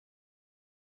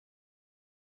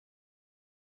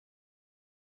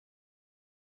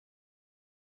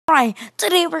Alright,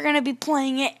 today we're gonna be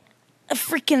playing a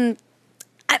freaking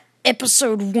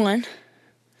episode 1.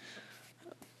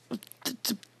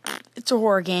 It's a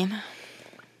horror game.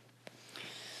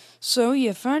 So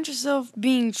you find yourself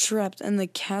being trapped in the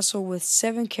castle with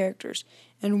 7 characters,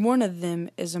 and one of them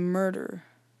is a murderer.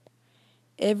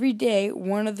 Every day,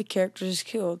 one of the characters is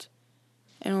killed,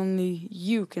 and only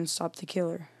you can stop the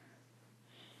killer.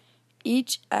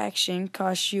 Each action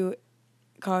costs you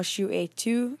a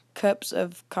 2 cups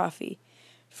of coffee.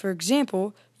 For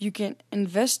example, you can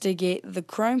investigate the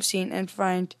crime scene and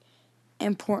find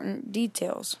important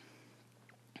details.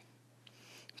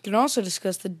 You can also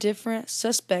discuss the different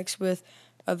suspects with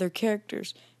other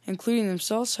characters, including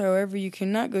themselves. However, you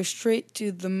cannot go straight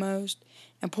to the most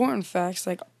important facts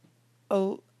like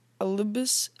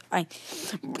alibis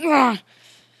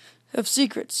of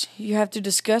secrets. You have to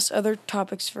discuss other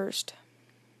topics first.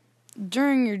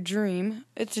 During your dream,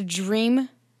 it's a dream.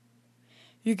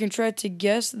 You can try to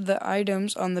guess the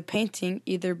items on the painting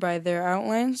either by their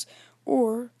outlines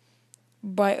or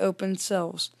by open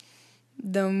cells.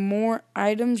 The more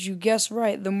items you guess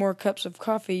right, the more cups of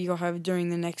coffee you'll have during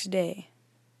the next day.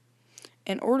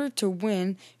 In order to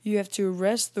win, you have to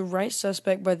arrest the right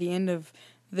suspect by the end of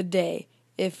the day.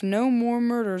 If no more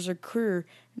murders occur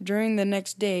during the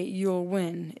next day, you'll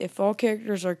win. If all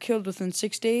characters are killed within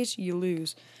 6 days, you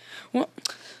lose. Well,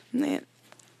 man.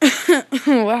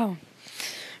 Wow.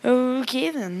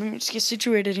 Okay then, let me just get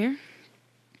situated here.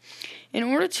 In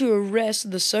order to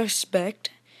arrest the suspect,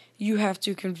 you have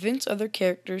to convince other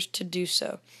characters to do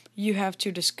so. You have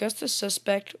to discuss the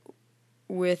suspect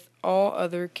with all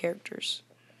other characters.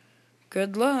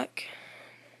 Good luck.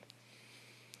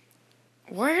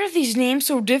 Why are these names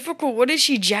so difficult? What is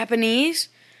she, Japanese?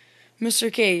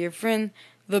 Mr. K, your friend,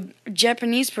 the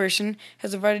Japanese person,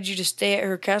 has invited you to stay at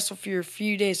her castle for a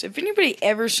few days. If anybody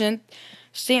ever sent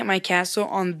stay at my castle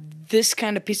on this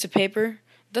kind of piece of paper,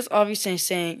 that's obviously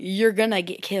saying you're gonna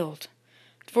get killed.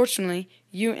 Fortunately,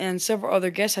 you and several other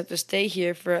guests have to stay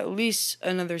here for at least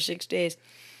another 6 days.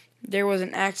 There was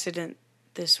an accident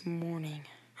this morning.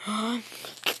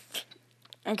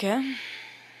 Okay.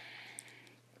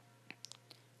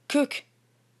 Cook.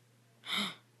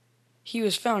 He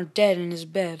was found dead in his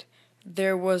bed.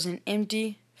 There was an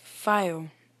empty file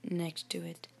next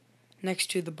to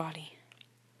the body.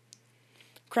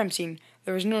 Crime scene.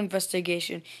 There was no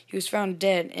investigation. He was found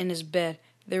dead in his bed.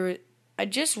 I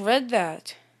just read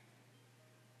that.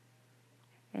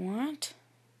 What?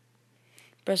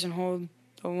 Press and hold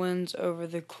the lens over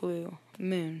the clue.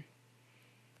 Moon.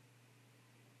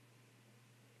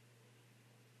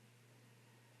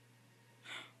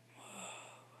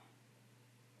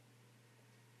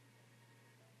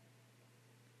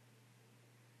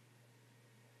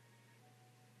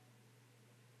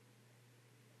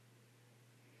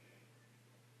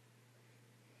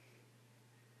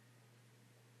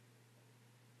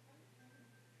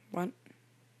 What?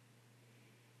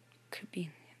 Could be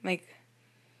like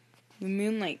the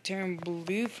moon turned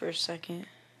blue for a second.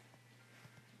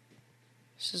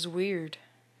 This is weird.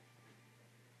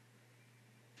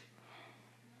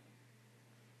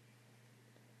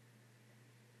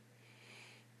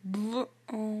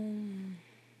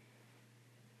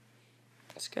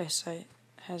 This guy's sight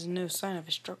has no sign of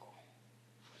a struggle.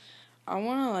 I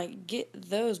wanna get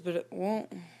those, but it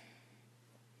won't.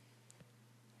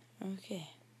 Okay.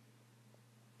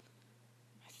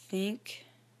 I think.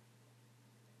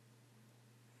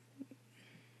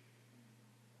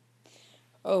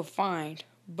 Oh, find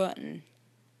button.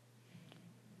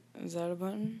 Is that a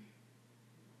button?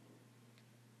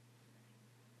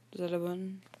 Is that a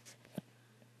button?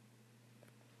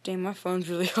 Dang, my phone's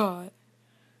really hot.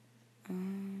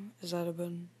 Is that a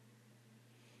button?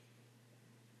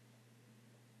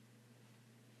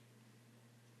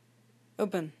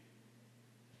 Open.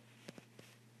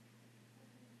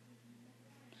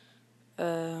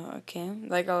 Okay.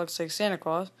 That guy looks like Santa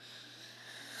Claus.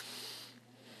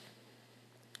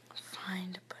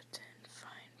 Find button.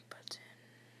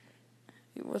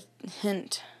 What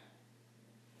hint?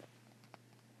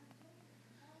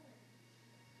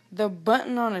 The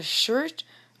button on a shirt?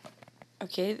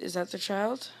 Okay, is that the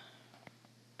child?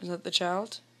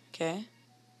 Okay.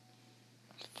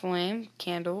 Flame,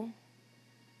 candle.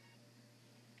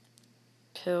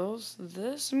 Pills.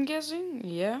 This, I'm guessing?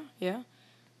 Yeah.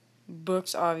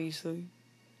 Books, obviously.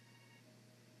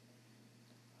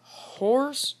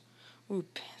 Horse? Ooh,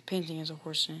 painting has a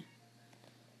horse in it.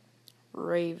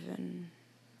 Raven.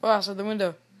 Oh, outside the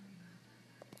window.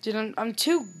 Dude, I'm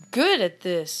too good at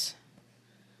this.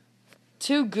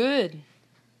 Too good.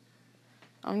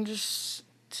 I'm just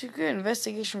too good.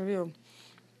 Investigation revealed.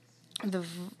 The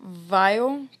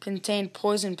vial contained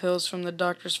poison pills from the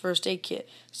doctor's first aid kit.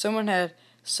 Someone had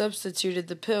substituted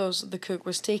the pills the cook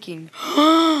was taking.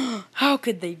 How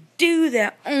could they do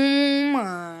that? Oh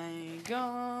my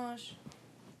gosh.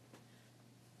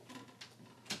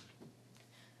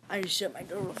 I just shut my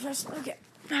door real fast. Okay.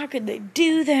 How could they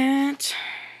do that?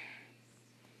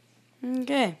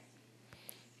 Okay.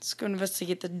 Let's go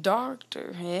investigate the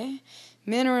doctor, hey?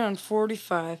 Man around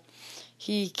 45.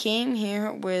 He came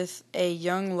here with a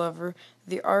young lover,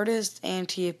 the artist,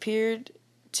 and he appeared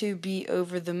to be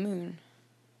over the moon.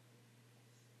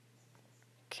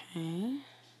 Okay.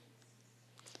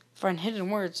 Find hidden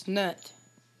words. Nut.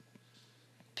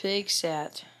 Pig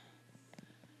sat.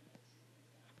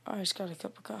 Oh, I just got a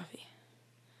cup of coffee.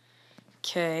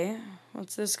 Okay.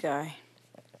 What's this guy?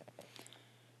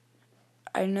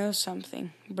 I know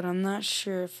something, but I'm not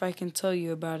sure if I can tell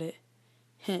you about it.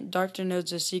 Hint, doctor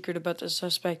knows a secret about the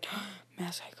suspect.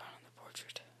 Mask icon on the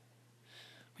portrait.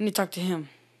 We need to talk to him.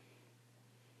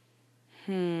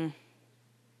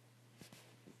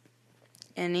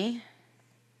 Any?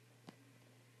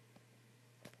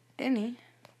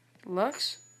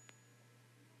 Lux?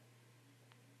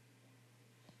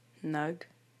 Nug?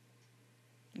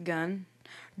 Gun?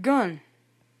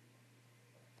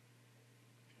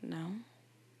 No.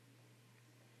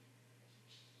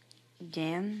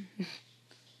 Gan?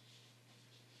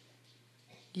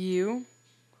 You?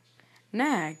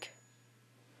 Nag?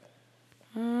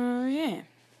 Yeah.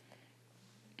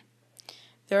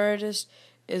 The artist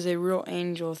is a real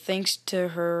angel. Thanks to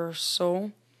her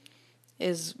soul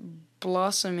is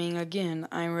blossoming again.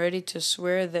 I'm ready to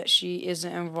swear that she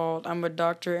isn't involved. I'm a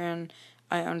doctor and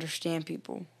I understand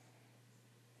people.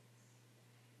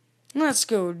 Let's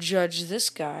go judge this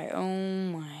guy. Oh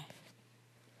my.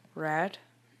 Rad?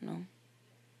 No.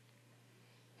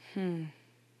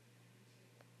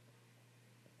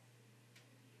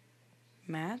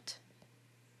 Matt?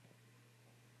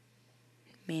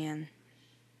 Man.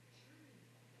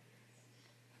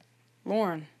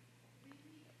 Lauren.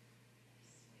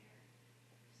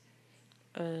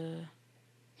 Lorad.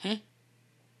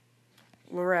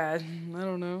 I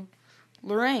don't know.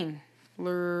 Lorraine.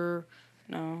 No.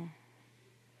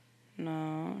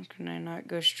 No. Can I not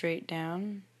go straight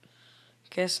down?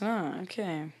 Guess not.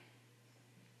 Okay.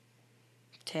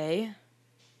 Tay.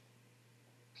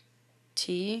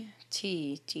 T.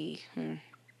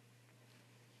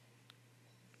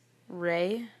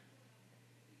 Ray.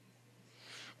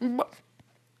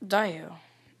 Dio.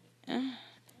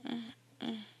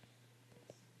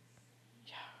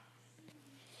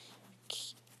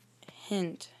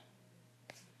 Hint.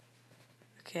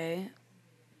 Okay.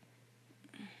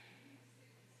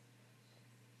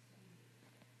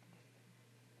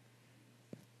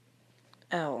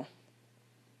 L.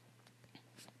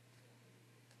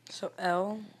 So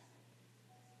L.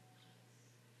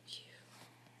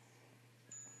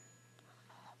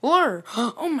 Lure.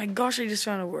 Oh my gosh, I just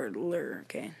found a word. Lure.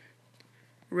 Okay.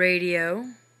 Radio.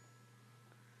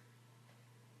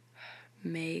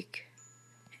 Make.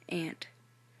 Ant.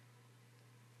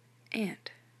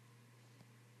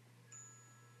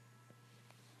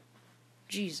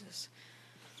 Jesus.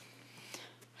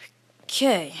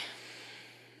 Okay.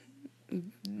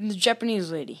 The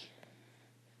Japanese lady.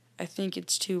 I think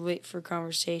it's too late for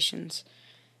conversations.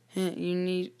 You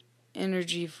need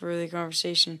energy for the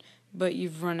conversation, but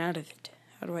you've run out of it.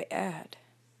 How do I add?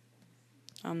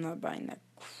 I'm not buying that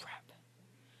crap.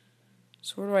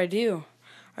 So what do?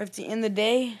 I have to end the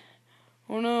day?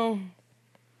 Oh no.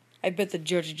 I bet the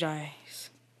judge dies.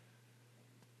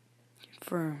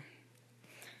 Confirm.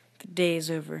 The day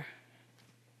is over.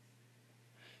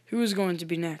 Who is going to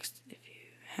be next? If you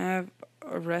have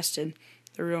arrested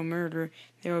the real murderer,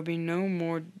 there will be no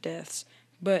more deaths.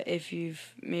 But if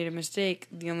you've made a mistake,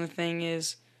 the only thing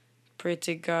is pray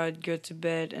to God, go to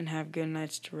bed, and have good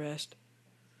nights to rest.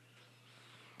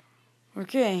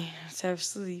 Okay, let's have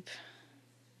sleep.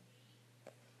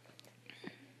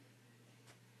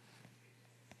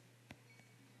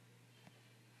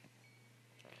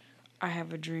 I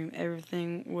have a dream.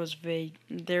 Everything was vague.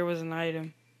 There was an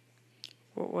item.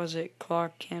 What was it?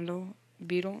 Clock, candle,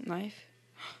 beetle, knife?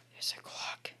 There's a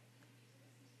clock.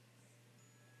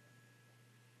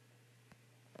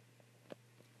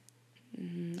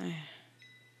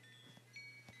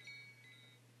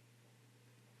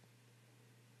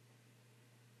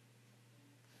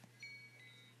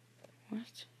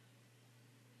 What?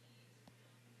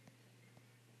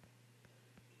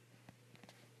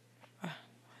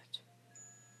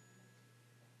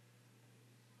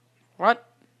 What?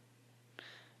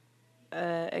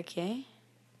 Okay.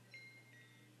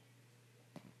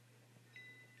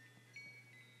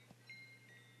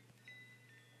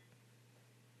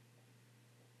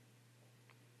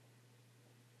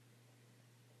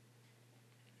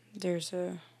 There's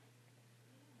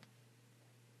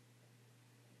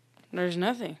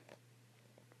nothing.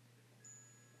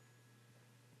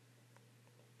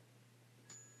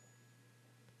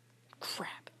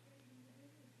 Crap.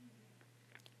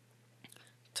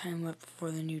 Time left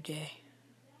before the new day.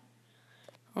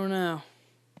 Oh no.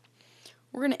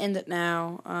 We're gonna end it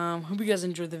now. Hope you guys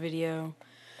enjoyed the video.